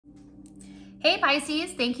Hey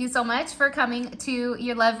Pisces, thank you so much for coming to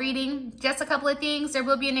your love reading. Just a couple of things. There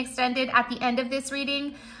will be an extended at the end of this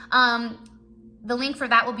reading. The link for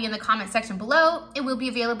that will be in the comment section below. It will be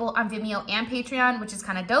available on Vimeo and Patreon, which is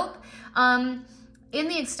kind of dope. In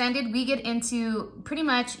the extended, we get into pretty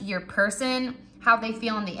much your person, how they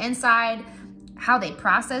feel on the inside, how they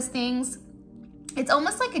process things. It's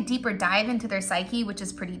almost like a deeper dive into their psyche, which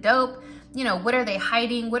is pretty dope. You know, what are they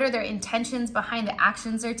hiding? What are their intentions behind the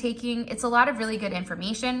actions they're taking? It's a lot of really good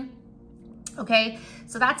information. Okay,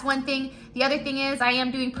 so that's one thing. The other thing is I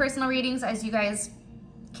am doing personal readings, as you guys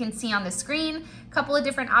can see on the screen. A couple of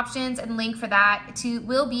different options, and link for that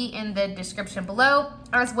will be in the description below,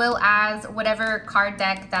 as well as whatever card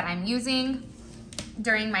deck that I'm using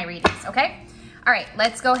during my readings, okay? All right,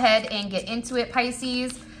 let's go ahead and get into it,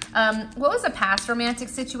 Pisces. What was a past romantic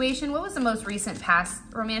situation? What was the most recent past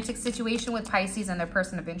romantic situation with Pisces and their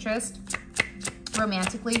person of interest?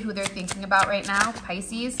 Romantically, who they're thinking about right now,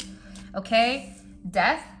 Pisces. Okay,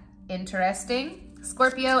 death, interesting.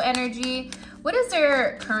 Scorpio energy. What is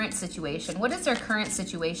their current situation? What is their current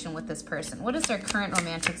situation with this person? What is their current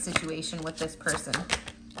romantic situation with this person?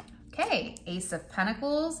 Okay, Ace of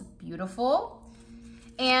Pentacles, beautiful.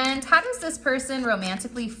 And how does this person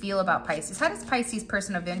romantically feel about Pisces? How does Pisces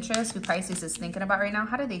person of interest, who Pisces is thinking about right now,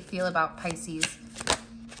 how do they feel about Pisces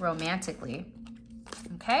romantically?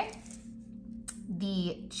 Okay.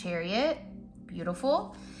 The Chariot,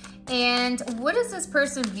 beautiful. And what does this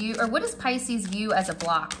person view, or what does Pisces view as a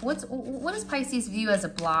block? What does Pisces view as a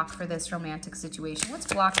block for this romantic situation? What's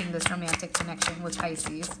blocking this romantic connection with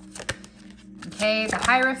Pisces? Okay, the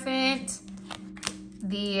Hierophant.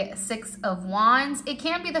 The Six of Wands. It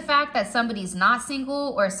can be the fact that somebody's not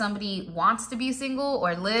single, or somebody wants to be single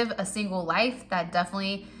or live a single life. That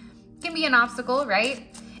definitely can be an obstacle, right?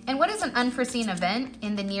 And what is an unforeseen event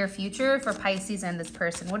in the near future for Pisces and this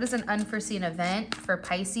person? What is an unforeseen event for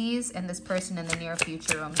Pisces and this person in the near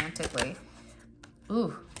future romantically?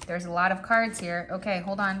 Ooh, there's a lot of cards here. Okay,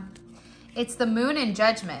 hold on. It's the Moon and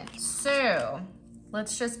Judgment. So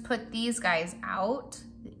let's just put these guys out.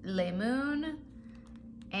 Le Moon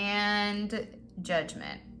and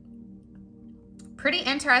Judgment. Pretty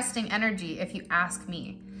interesting energy, if you ask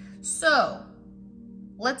me. So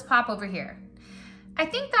let's pop over here. I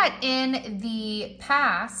think that in the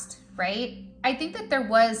past, right, I think that there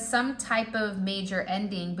was some type of major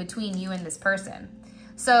ending between you and this person.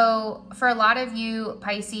 So for a lot of you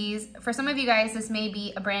Pisces, for some of you guys, this may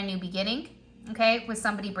be a brand new beginning, okay, with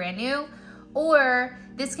somebody brand new, or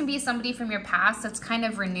this can be somebody from your past that's kind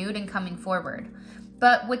of renewed and coming forward.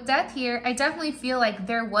 But with death here, I definitely feel like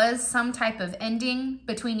there was some type of ending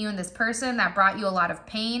between you and this person that brought you a lot of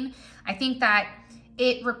pain. I think that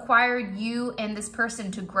it required you and this person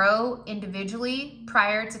to grow individually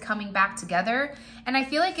prior to coming back together. And I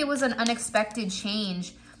feel like it was an unexpected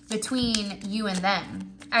change between you and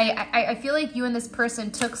them. I feel like you and this person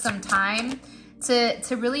took some time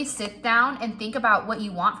to really sit down and think about what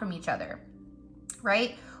you want from each other,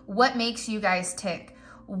 right? What makes you guys tick?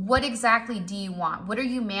 What exactly do you want? What are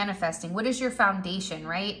you manifesting? What is your foundation,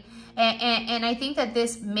 right? And I think that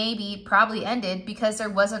this maybe probably ended because there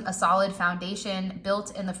wasn't a solid foundation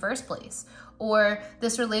built in the first place. Or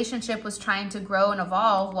this relationship was trying to grow and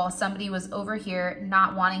evolve while somebody was over here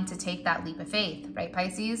not wanting to take that leap of faith, right,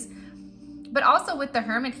 Pisces? But also with the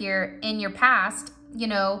Hermit here, in your past, you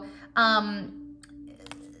know,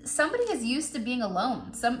 somebody is used to being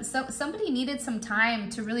alone. Somebody needed some time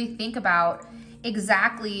to really think about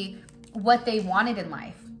exactly what they wanted in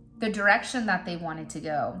life, the direction that they wanted to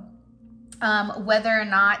go, whether or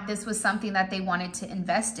not this was something that they wanted to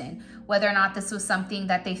invest in, whether or not this was something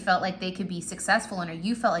that they felt like they could be successful in, or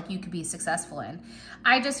you felt like you could be successful in.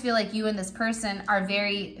 I just feel like you and this person are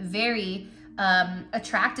very, very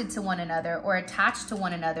attracted to one another, or attached to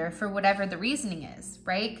one another for whatever the reasoning is,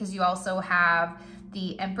 right? Because you also have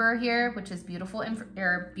the Emperor here, which is beautiful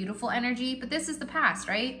energy, but this is the past,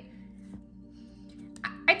 right?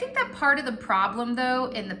 I think that part of the problem, though,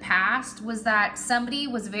 in the past was that somebody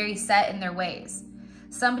was very set in their ways.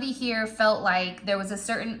 Somebody here felt like there was a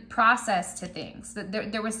certain process to things. That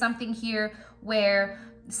there was something here where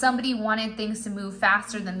somebody wanted things to move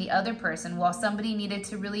faster than the other person, while somebody needed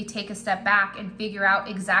to really take a step back and figure out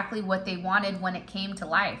exactly what they wanted when it came to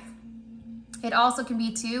life. It also can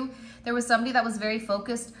be, too, there was somebody that was very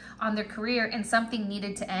focused on their career and something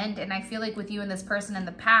needed to end. And I feel like with you and this person in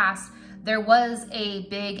the past, there was a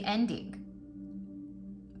big ending.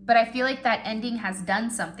 But I feel like that ending has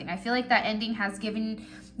done something. I feel like that ending has given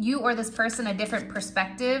you or this person a different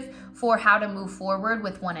perspective for how to move forward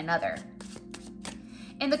with one another.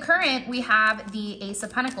 In the current, we have the Ace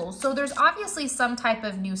of Pentacles. So there's obviously some type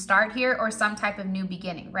of new start here or some type of new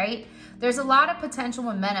beginning, right? There's a lot of potential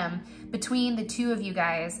momentum between the two of you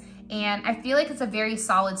guys, and I feel like it's a very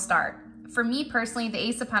solid start. For me personally, the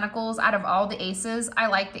Ace of Pentacles, out of all the aces, I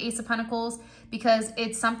like the Ace of Pentacles because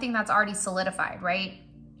it's something that's already solidified, right?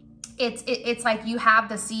 It's like you have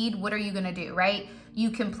the seed, what are you gonna do, right?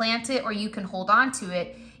 You can plant it or you can hold on to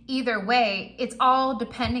it. Either way, it's all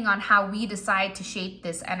depending on how we decide to shape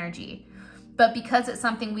this energy. But because it's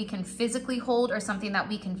something we can physically hold or something that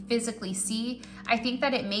we can physically see, I think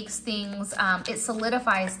that it makes things, it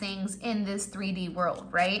solidifies things in this 3D world,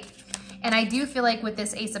 right? And I do feel like with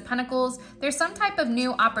this Ace of Pentacles, there's some type of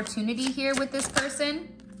new opportunity here with this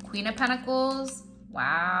person. Queen of Pentacles,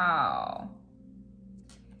 wow.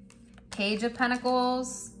 Page of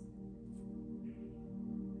Pentacles,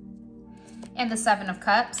 and the Seven of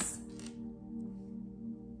Cups.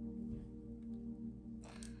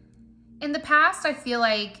 In the past, I feel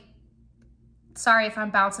like, sorry if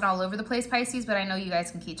I'm bouncing all over the place, Pisces, but I know you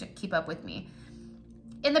guys can keep up with me.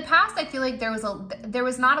 In the past, I feel like there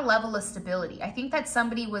was not a level of stability. I think that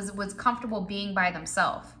somebody was comfortable being by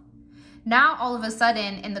themselves. Now, all of a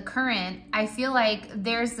sudden, in the current, I feel like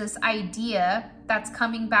there's this idea that's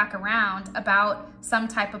coming back around about some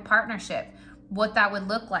type of partnership, what that would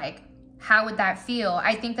look like, how would that feel?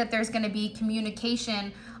 I think that there's going to be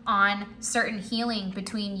communication on certain healing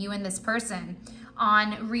between you and this person,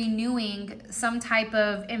 on renewing some type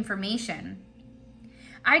of information.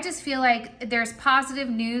 I just feel like there's positive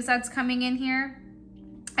news that's coming in here.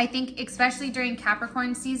 I think especially during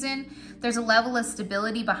Capricorn season, there's a level of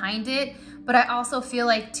stability behind it. But I also feel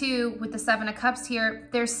like too, with the Seven of Cups here,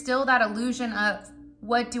 there's still that illusion of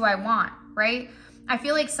what do I want, right? I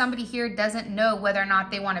feel like somebody here doesn't know whether or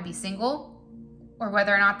not they want to be single or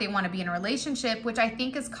whether or not they want to be in a relationship, which I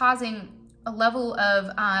think is causing a level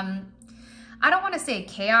of, I don't want to say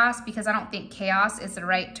chaos because I don't think chaos is the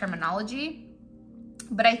right terminology,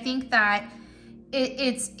 but I think that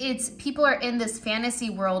it's people are in this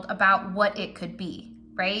fantasy world about what it could be,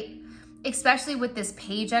 right? Especially with this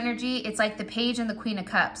Page energy, it's like the Page and the Queen of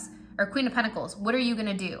Cups or Queen of Pentacles. What are you going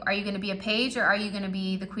to do? Are you going to be a Page or are you going to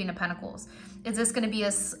be the Queen of Pentacles? Is this going to be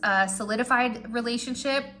a solidified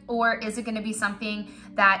relationship, or is it going to be something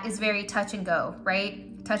that is very touch and go,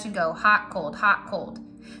 right? Touch and go, hot, cold, hot, cold.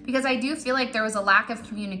 Because I do feel like there was a lack of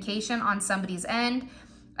communication on somebody's end.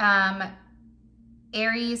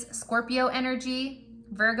 Aries, Scorpio energy,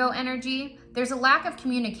 Virgo energy. There's a lack of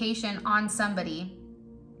communication on somebody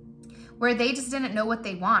where they just didn't know what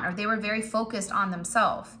they want, or they were very focused on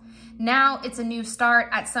themselves. Now it's a new start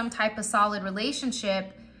at some type of solid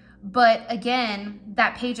relationship. But again,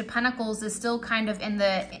 that Page of Pentacles is still kind of on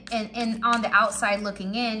the outside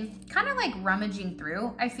looking in, kind of like rummaging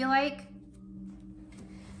through, I feel like.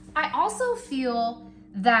 I also feel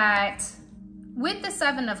that with the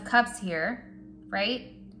Seven of Cups here,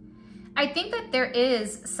 right? I think that there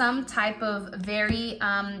is some type of very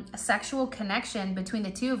sexual connection between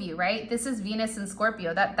the two of you, right? This is Venus and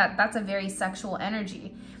Scorpio. That's a very sexual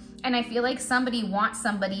energy. And I feel like somebody wants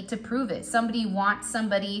somebody to prove it. Somebody wants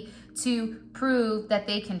somebody to prove that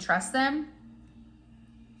they can trust them.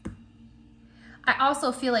 I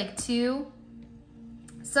also feel like too,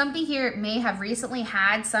 somebody here may have recently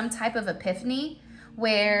had some type of epiphany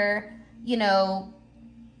where, you know,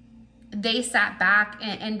 they sat back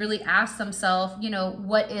and really asked themselves, you know,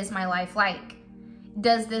 what is my life like?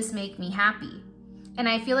 Does this make me happy? And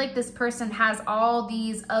I feel like this person has all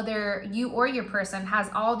these other, you or your person has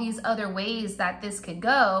all these other ways that this could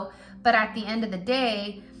go. But at the end of the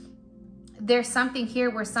day, there's something here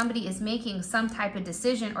where somebody is making some type of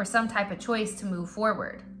decision or some type of choice to move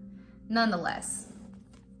forward. Nonetheless,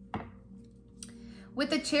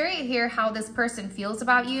 with the Chariot here, how this person feels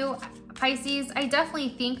about you, Pisces, I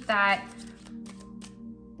definitely think that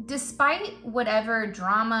despite whatever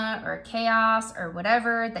drama or chaos or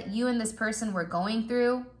whatever that you and this person were going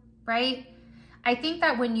through, right? I think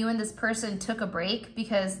that when you and this person took a break,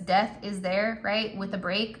 because death is there, right? With a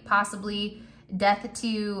break, possibly death to,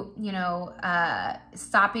 you know,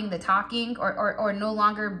 stopping the talking or no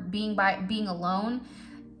longer being alone.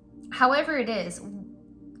 However it is,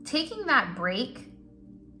 taking that break,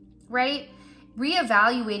 right?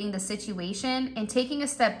 Reevaluating the situation and taking a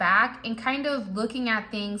step back and kind of looking at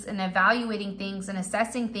things and evaluating things and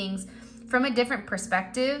assessing things from a different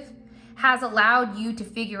perspective has allowed you to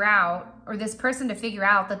figure out, or this person to figure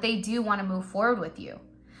out, that they do want to move forward with you.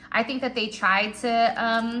 I think that they tried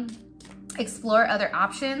to explore other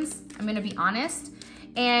options. I'm going to be honest.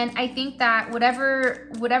 And I think that whatever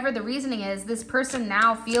the reasoning is, this person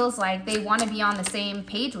now feels like they want to be on the same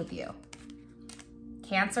page with you.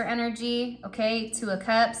 Cancer energy, okay? Two of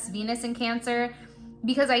Cups, Venus in Cancer,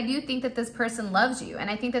 because I do think that this person loves you. And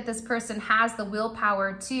I think that this person has the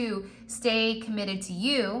willpower to stay committed to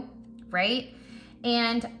you, right?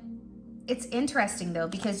 And it's interesting though,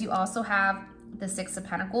 because you also have the Six of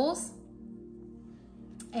Pentacles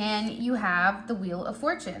and you have the Wheel of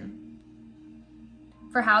Fortune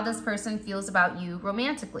for how this person feels about you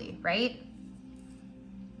romantically, right?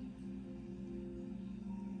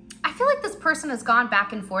 I feel like this person has gone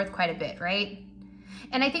back and forth quite a bit, right?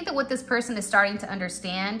 And I think that what this person is starting to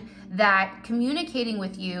understand, that communicating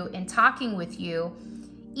with you and talking with you,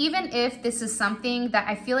 even if this is something that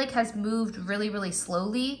I feel like has moved really, really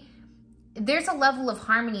slowly, there's a level of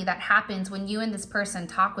harmony that happens when you and this person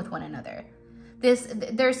talk with one another.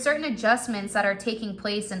 There's certain adjustments that are taking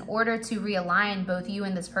place in order to realign both you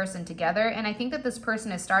and this person together. And I think that this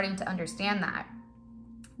person is starting to understand that,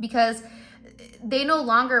 because they no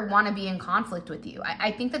longer want to be in conflict with you.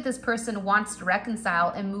 I think that this person wants to reconcile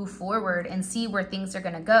and move forward and see where things are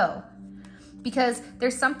going to go, because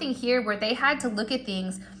there's something here where they had to look at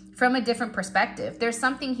things from a different perspective. There's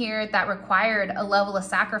something here that required a level of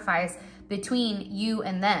sacrifice between you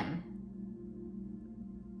and them,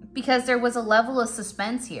 because there was a level of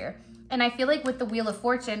suspense here. And I feel like with the Wheel of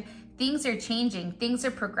Fortune, things are changing, things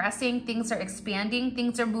are progressing, things are expanding,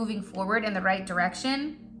 things are moving forward in the right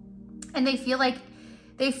direction. And they feel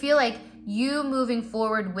like you moving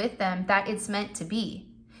forward with them, that it's meant to be.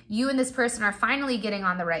 You and this person are finally getting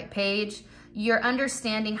on the right page. You're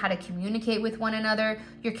understanding how to communicate with one another.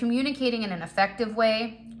 You're communicating in an effective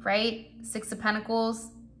way, right? Six of Pentacles.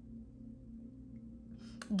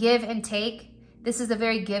 Give and take. This is a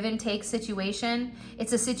very give and take situation.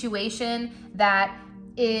 It's a situation that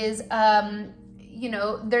is, you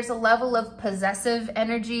know, there's a level of possessive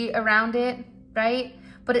energy around it, right?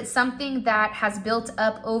 But it's something that has built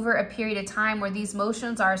up over a period of time where these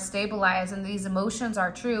emotions are stabilized and these emotions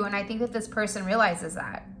are true. And I think that this person realizes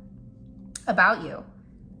that about you.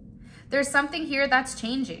 There's something here that's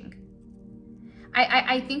changing.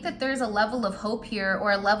 I think that there's a level of hope here,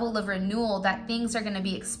 or a level of renewal, that things are going to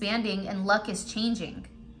be expanding and luck is changing.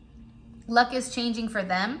 Luck is changing for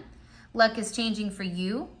them. Luck is changing for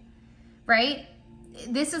you, right?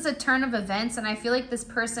 This is a turn of events, and I feel like this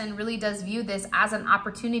person really does view this as an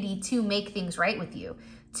opportunity to make things right with you,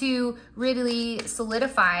 to really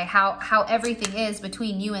solidify how everything is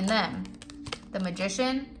between you and them. The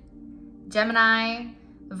Magician, Gemini,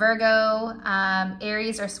 Virgo,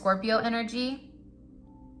 Aries or Scorpio energy.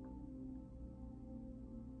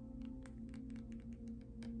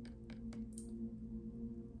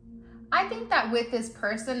 I think that with this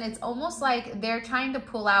person, it's almost like they're trying to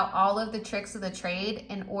pull out all of the tricks of the trade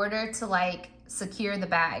in order to like secure the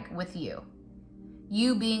bag with you.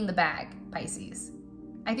 You being the bag, Pisces.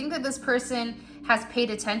 I think that this person has paid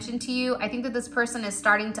attention to you. I think that this person is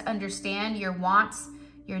starting to understand your wants,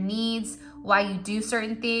 your needs, why you do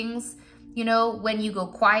certain things. You know, when you go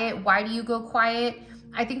quiet, why do you go quiet?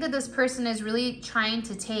 I think that this person is really trying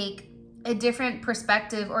to take a different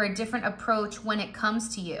perspective or a different approach when it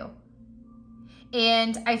comes to you.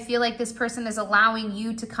 And I feel like this person is allowing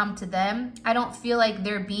you to come to them. I don't feel like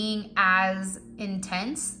they're being as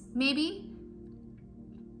intense, maybe.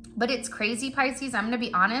 But it's crazy, Pisces. I'm going to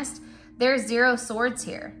be honest. There's 0 swords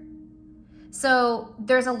here. So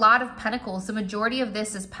there's a lot of pentacles. The majority of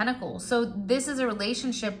this is pentacles. So this is a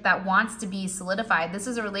relationship that wants to be solidified. This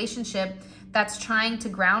is a relationship that's trying to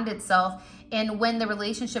ground itself. And when the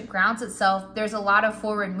relationship grounds itself, there's a lot of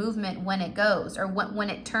forward movement when it goes, or when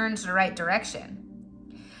it turns the right direction.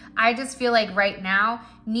 I just feel like right now,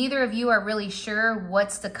 neither of you are really sure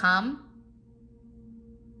what's to come.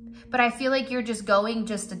 But I feel like you're just going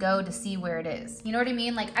just to go to see where it is. You know what I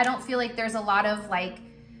mean? Like, I don't feel like there's a lot of like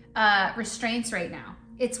restraints right now.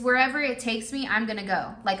 It's wherever it takes me, I'm gonna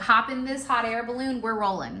go. Like, hop in this hot air balloon, we're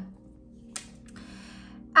rolling.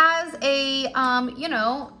 As a, you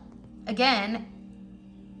know, again,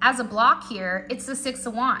 as a block here, it's the 6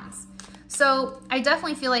 of Wands. So I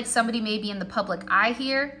definitely feel like somebody may be in the public eye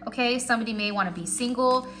here, okay? Somebody may want to be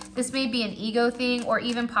single. This may be an ego thing, or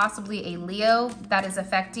even possibly a Leo that is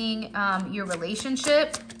affecting your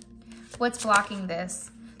relationship. What's blocking this?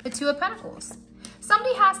 The 2 of Pentacles.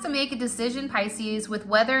 Somebody has to make a decision, Pisces, with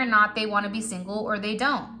whether or not they want to be single or they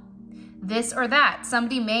don't. This or that.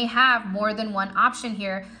 Somebody may have more than one option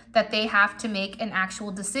here that they have to make an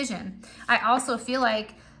actual decision. I also feel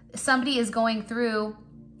like somebody is going through,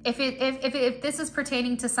 if this is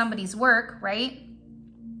pertaining to somebody's work, right?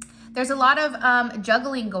 There's a lot of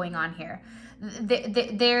juggling going on here.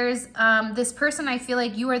 There's this person, I feel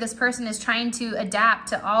like you or this person is trying to adapt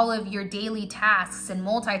to all of your daily tasks and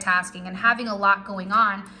multitasking and having a lot going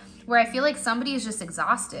on, where I feel like somebody is just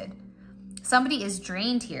exhausted. Somebody is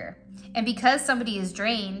drained here. And because somebody is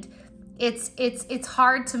drained, it's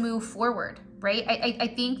hard to move forward, right? I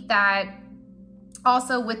think that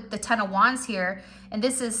also with the Ten of Wands here, and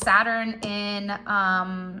this is Saturn in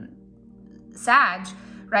Sag,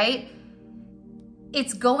 right?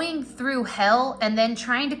 It's going through hell and then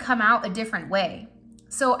trying to come out a different way.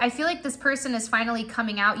 So I feel like this person is finally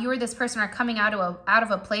coming out. You or this person are coming out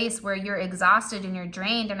of a place where you're exhausted and you're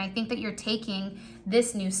drained. And I think that you're taking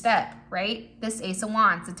this new step, right? This Ace of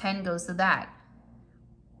Wands, the 10 goes to that.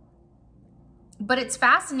 But it's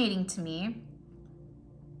fascinating to me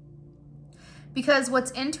because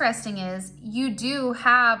what's interesting is you do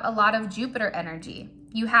have a lot of Jupiter energy.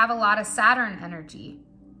 You have a lot of Saturn energy.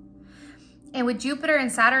 And with Jupiter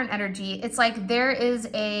and Saturn energy, it's like there's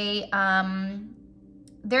a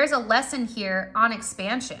lesson here on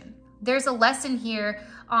expansion. There's a lesson here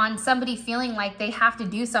on somebody feeling like they have to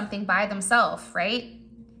do something by themselves, right?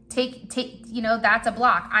 You know, that's a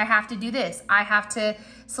block. I have to do this. I have to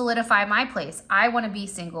solidify my place. I want to be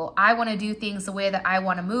single. I want to do things the way that I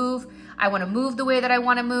want to move. I want to move the way that I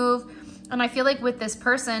want to move. And I feel like with this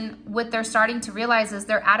person, what they're starting to realize is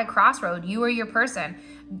they're at a crossroad. You or your person,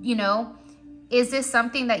 you know, is this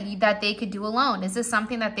something that they could do alone? Is this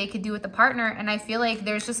something that they could do with a partner? And I feel like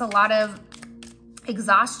there's just a lot of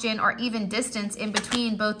exhaustion or even distance in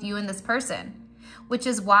between both you and this person, which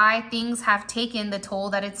is why things have taken the toll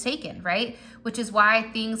that it's taken, right? Which is why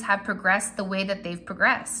things have progressed the way that they've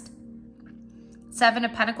progressed. Seven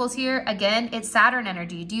of Pentacles here, again, it's Saturn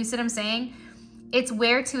energy. Do you see what I'm saying? It's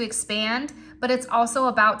where to expand, but it's also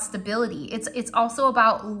about stability. It's also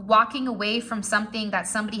about walking away from something that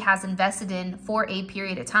somebody has invested in for a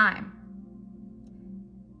period of time.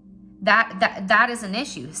 That is an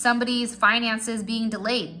issue. Somebody's finances being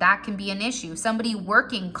delayed, that can be an issue. Somebody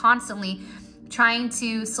working constantly trying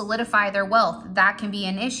to solidify their wealth, that can be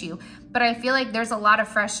an issue. But I feel like there's a lot of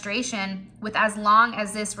frustration with as long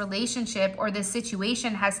as this relationship or this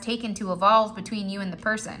situation has taken to evolve between you and the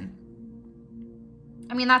person.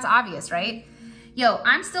 I mean, that's obvious, right? Yo,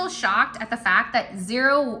 I'm still shocked at the fact that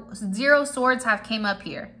zero swords have came up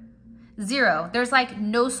here. Zero. There's like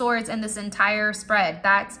no swords in this entire spread.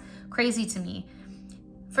 That's crazy to me.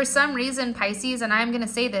 For some reason, Pisces, and I'm going to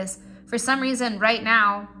say this, for some reason right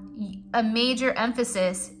now, a major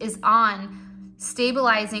emphasis is on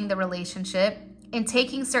stabilizing the relationship and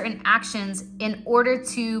taking certain actions in order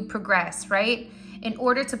to progress, right? In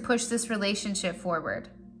order to push this relationship forward.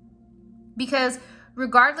 Because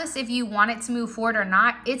regardless if you want it to move forward or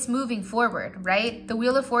not, it's moving forward, right? The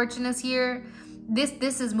Wheel of Fortune is here.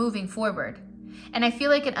 This is moving forward. And I feel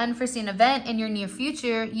like an unforeseen event in your near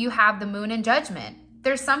future, you have the Moon in Judgment.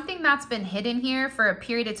 There's something that's been hidden here for a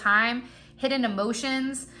period of time, hidden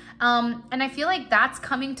emotions. And I feel like that's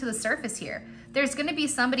coming to the surface here. There's going to be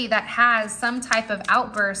somebody that has some type of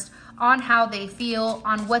outburst on how they feel,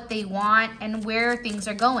 on what they want, and where things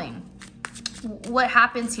are going. What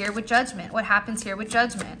happens here with Judgment? What happens here with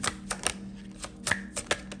Judgment?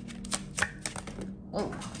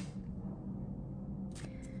 Whoa.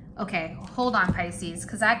 Okay, hold on, Pisces,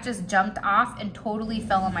 because that just jumped off and totally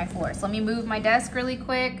fell on my floor. So let me move my desk really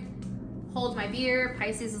quick. Hold my beer.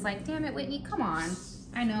 Pisces is like, damn it, Whitney, come on.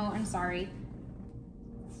 I know, I'm sorry.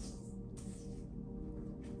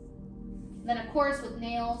 Then, of course, with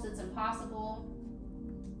nails, it's impossible.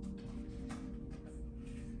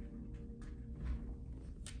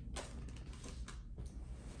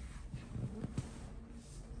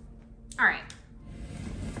 All right.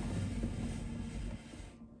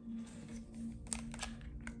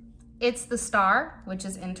 It's the Star, which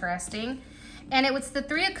is interesting. And it was the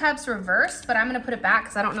Three of Cups reversed, but I'm going to put it back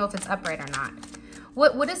because I don't know if it's upright or not.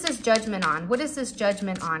 What is this Judgment on? What is this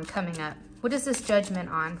Judgment on coming up? What is this Judgment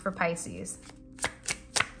on for Pisces?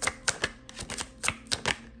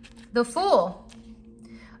 The Fool.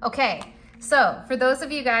 Okay, so for those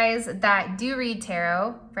of you guys that do read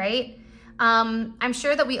tarot, right? I'm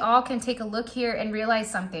sure that we all can take a look here and realize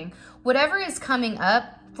something. Whatever is coming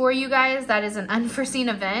up for you guys that is an unforeseen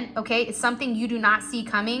event, okay? It's something you do not see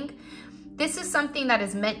coming. This is something that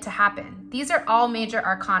is meant to happen. These are all major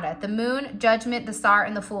arcana. The Moon, Judgment, the Star,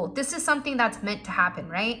 and the Fool. This is something that's meant to happen,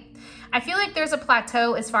 right? I feel like there's a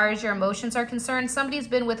plateau as far as your emotions are concerned. Somebody's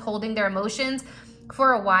been withholding their emotions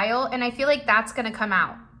for a while, and I feel like that's going to come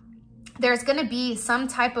out. there's going to be some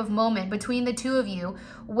type of moment between the two of you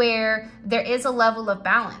where there is a level of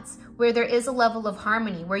balance, where there is a level of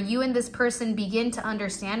harmony, where you and this person begin to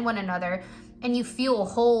understand one another and you feel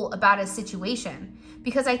whole about a situation.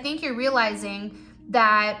 Because I think you're realizing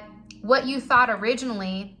that what you thought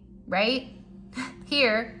originally, right,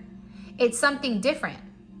 here, it's something different,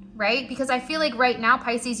 right? Because I feel like right now,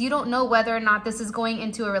 Pisces, you don't know whether or not this is going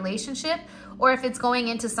into a relationship or if it's going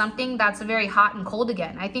into something that's very hot and cold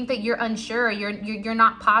again. I think that you're unsure, you're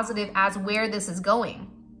not positive as where this is going.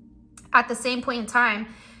 At the same point in time,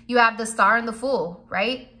 you have the Star and the Fool,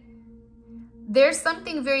 right? There's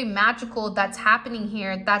something very magical that's happening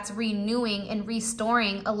here that's renewing and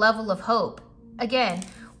restoring a level of hope. Again,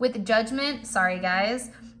 with Judgment, sorry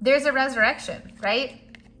guys, there's a resurrection, right?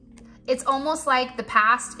 It's almost like the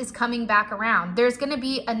past is coming back around. There's going to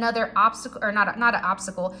be another obstacle, or not an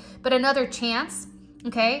obstacle, but another chance,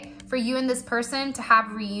 okay, for you and this person to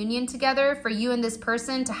have a reunion together, for you and this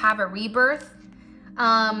person to have a rebirth.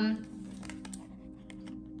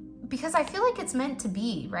 Because I feel like it's meant to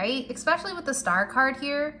be, right? Especially with the Star card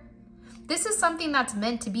here. This is something that's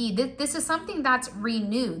meant to be. This is something that's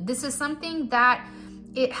renewed. This is something that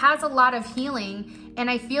it has a lot of healing. And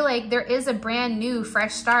I feel like there is a brand new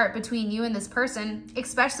fresh start between you and this person,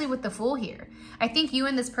 especially with the Fool here. I think you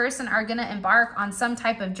and this person are going to embark on some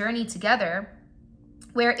type of journey together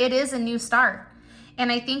where it is a new start. And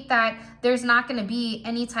I think that there's not going to be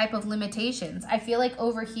any type of limitations. I feel like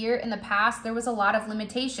over here in the past, there was a lot of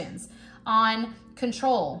limitations on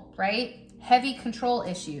control, right? Heavy control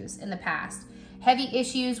issues in the past. Heavy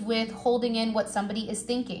issues with holding in what somebody is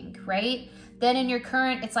thinking, right? Then in your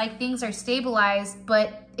current, it's like things are stabilized,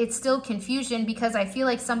 but it's still confusion because I feel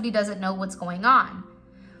like somebody doesn't know what's going on.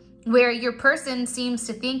 Where your person seems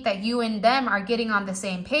to think that you and them are getting on the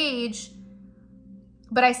same page,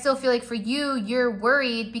 but I still feel like for you, you're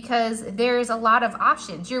worried because there's a lot of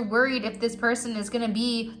options. You're worried if this person is going to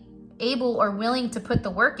be able or willing to put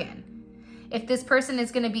the work in. If this person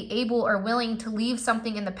is going to be able or willing to leave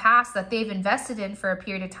something in the past that they've invested in for a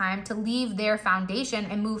period of time, to leave their foundation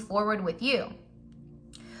and move forward with you.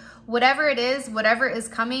 Whatever it is, whatever is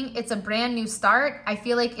coming, it's a brand new start. I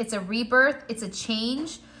feel like it's a rebirth. It's a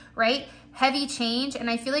change, right? Heavy change. And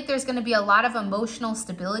I feel like there's going to be a lot of emotional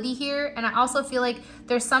stability here. And I also feel like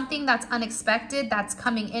there's something that's unexpected that's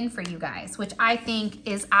coming in for you guys, which I think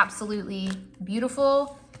is absolutely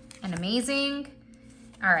beautiful and amazing.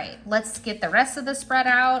 All right, let's get the rest of the spread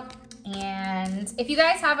out. And if you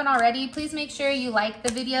guys haven't already, please make sure you like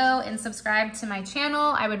the video and subscribe to my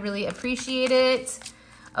channel. I would really appreciate it.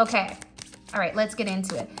 Okay. All right, let's get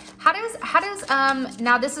into it. How does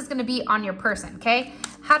now this is going to be on your person, okay?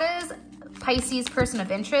 How does Pisces person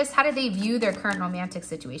of interest, how do they view their current romantic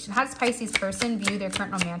situation? How does Pisces person view their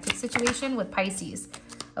current romantic situation with Pisces?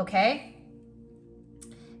 Okay.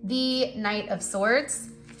 The Knight of Swords.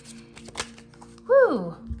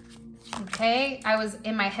 Whew. Okay. I was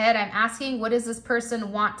in my head, I'm asking, what does this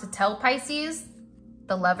person want to tell Pisces?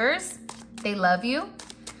 The Lovers. They love you.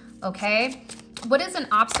 Okay. What is an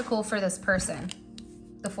obstacle for this person?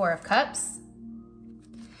 The Four of Cups.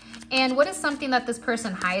 And what is something that this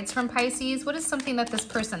person hides from Pisces? What is something that this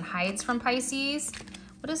person hides from Pisces?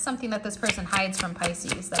 What is something that this person hides from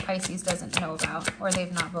Pisces that Pisces doesn't know about or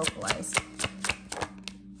they've not vocalized?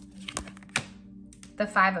 The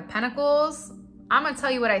Five of Pentacles. I'm going to tell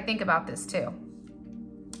you what I think about this too.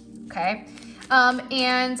 Okay.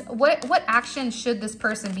 And what action should this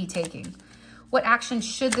person be taking? What action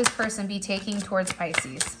should this person be taking towards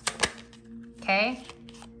Pisces? Okay.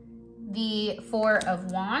 The Four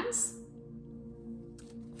of Wands.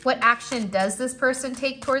 What action does this person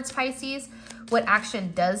take towards Pisces? What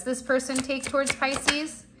action does this person take towards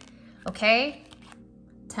Pisces? Okay.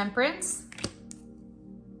 Temperance.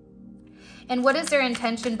 And what is their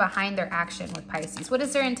intention behind their action with Pisces? What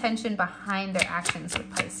is their intention behind their actions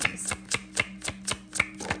with Pisces?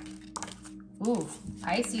 Ooh,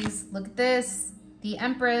 Pisces, look at this. The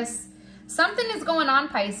Empress. Something is going on,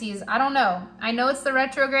 Pisces. I don't know. I know it's the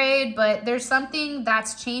retrograde, but there's something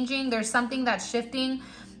that's changing. There's something that's shifting.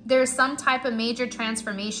 There's some type of major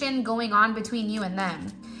transformation going on between you and them.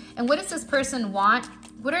 And what does this person want?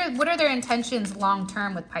 What are their intentions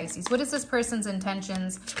long-term with Pisces? What is this person's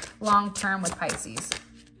intentions long-term with Pisces?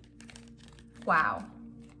 Wow.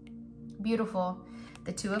 Beautiful.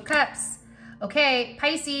 The Two of Cups. Okay,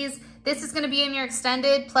 Pisces, This is going to be in your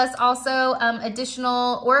extended, plus also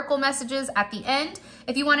additional oracle messages at the end.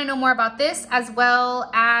 If you want to know more about this, as well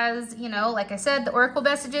as, you know, like I said, the oracle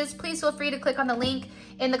messages, please feel free to click on the link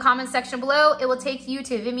in the comment section below. It will take you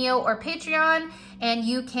to Vimeo or Patreon, and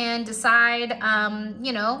you can decide,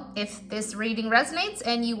 you know, if this reading resonates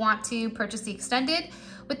and you want to purchase the extended.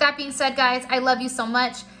 With that being said, guys, I love you so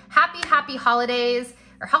much. Happy holidays,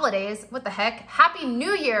 or holidays, what the heck? Happy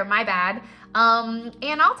New Year, my bad.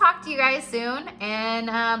 And I'll talk to you guys soon. And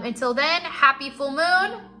until then, happy full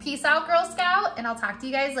moon. Peace out, Girl Scout, and I'll talk to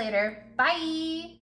you guys later. Bye.